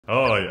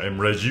Hi, I'm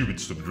Reggie with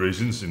Stupid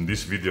Raisins. In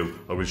this video,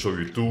 I will show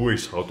you 2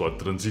 ways how to add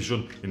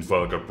transition in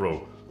Final Cut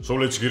Pro. So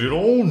let's get it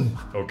on!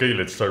 Okay,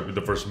 let's start with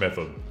the first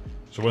method.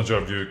 So once you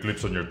have your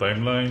clips on your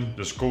timeline,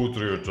 just go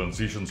through your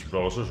transitions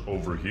browsers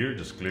over here,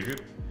 just click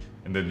it.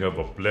 And then you have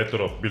a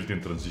plethora of built-in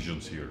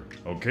transitions here.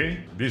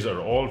 Okay? These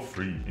are all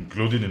free,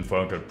 included in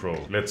Final Cut Pro.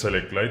 Let's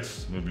select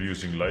lights, maybe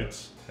using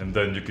lights. And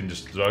then you can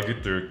just drag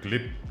it to your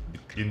clip,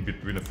 in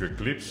between of your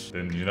clips.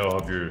 Then you now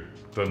have your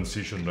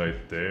transition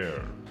right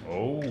there.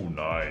 Oh,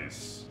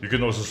 nice. You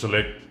can also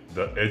select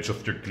the edge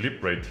of your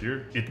clip right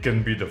here. It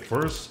can be the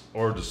first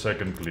or the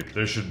second clip.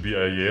 There should be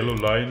a yellow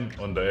line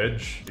on the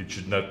edge. It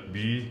should not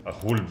be a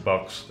whole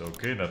box,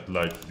 okay? Not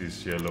like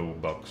this yellow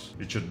box.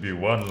 It should be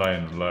one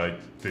line like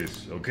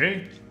this,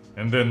 okay?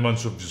 And then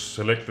once you've just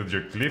selected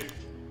your clip,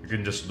 you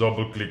can just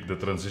double click the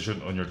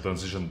transition on your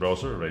transition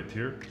browser right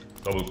here.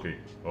 Double click.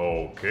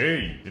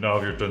 Okay, you now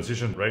have your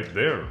transition right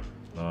there.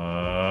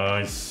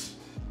 Nice.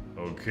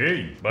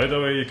 Okay, by the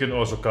way, you can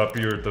also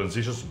copy your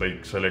transitions by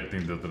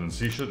selecting the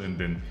transition and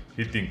then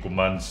hitting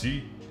Command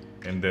C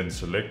and then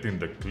selecting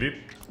the clip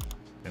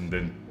and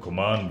then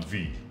Command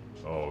V.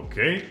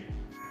 Okay.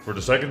 For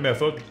the second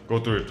method, go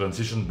to your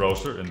transition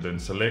browser and then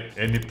select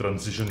any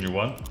transition you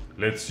want.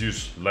 Let's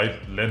use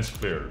light lens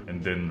flare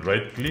and then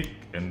right click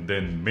and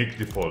then make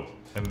default.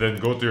 And then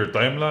go to your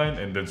timeline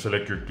and then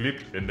select your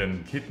clip and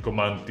then hit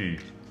Command T.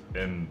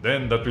 And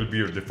then that will be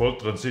your default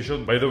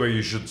transition. By the way,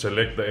 you should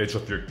select the edge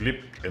of your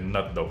clip and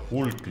not the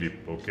whole clip,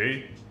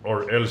 okay?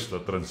 Or else the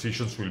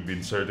transitions will be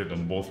inserted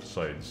on both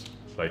sides,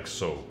 like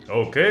so.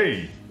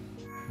 Okay!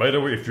 By the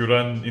way, if you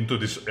run into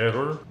this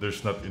error,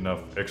 there's not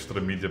enough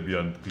extra media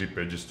beyond clip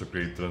edges to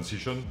create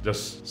transition,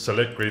 just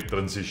select create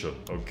transition,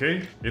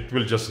 okay? It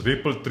will just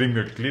ripple trim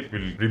your clip,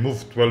 will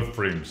remove 12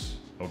 frames.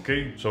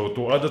 Okay, so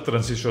to add a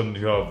transition,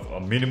 you have a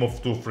minimum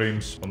of 2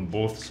 frames on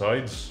both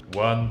sides.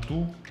 1,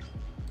 2.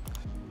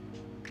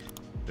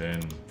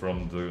 Then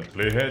from the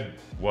playhead,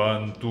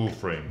 1, 2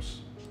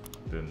 frames.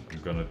 Then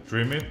I'm gonna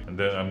trim it and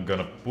then I'm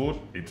gonna put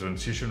a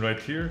transition right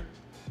here.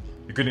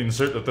 You can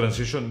insert a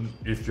transition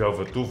if you have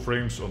a 2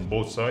 frames on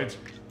both sides,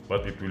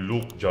 but it will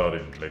look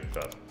jarring like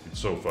that. It's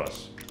so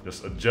fast.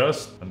 Just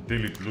adjust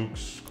until it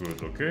looks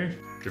good, okay?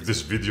 If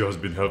this video has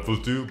been helpful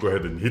to you, go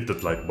ahead and hit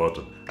that like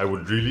button. I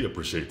would really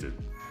appreciate it.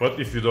 But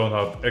if you don't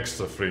have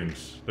extra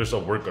frames, there's a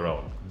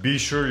workaround. Be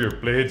sure your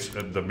playhead's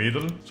at the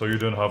middle so you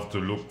don't have to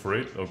look for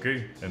it,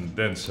 okay? And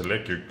then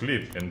select your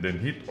clip and then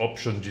hit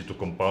Option G to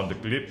compound the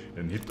clip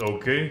and hit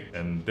OK.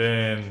 And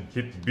then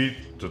hit B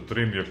to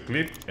trim your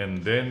clip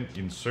and then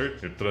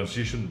insert your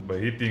transition by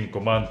hitting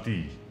Command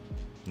T.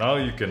 Now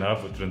you can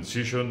have a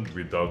transition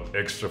without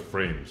extra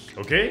frames,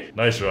 okay?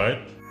 Nice, right?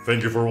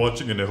 Thank you for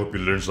watching and I hope you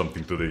learned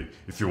something today.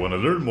 If you want to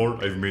learn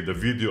more, I've made a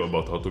video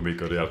about how to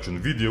make a reaction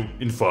video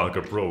in Final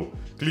Cut Pro.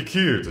 Click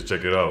here to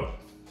check it out.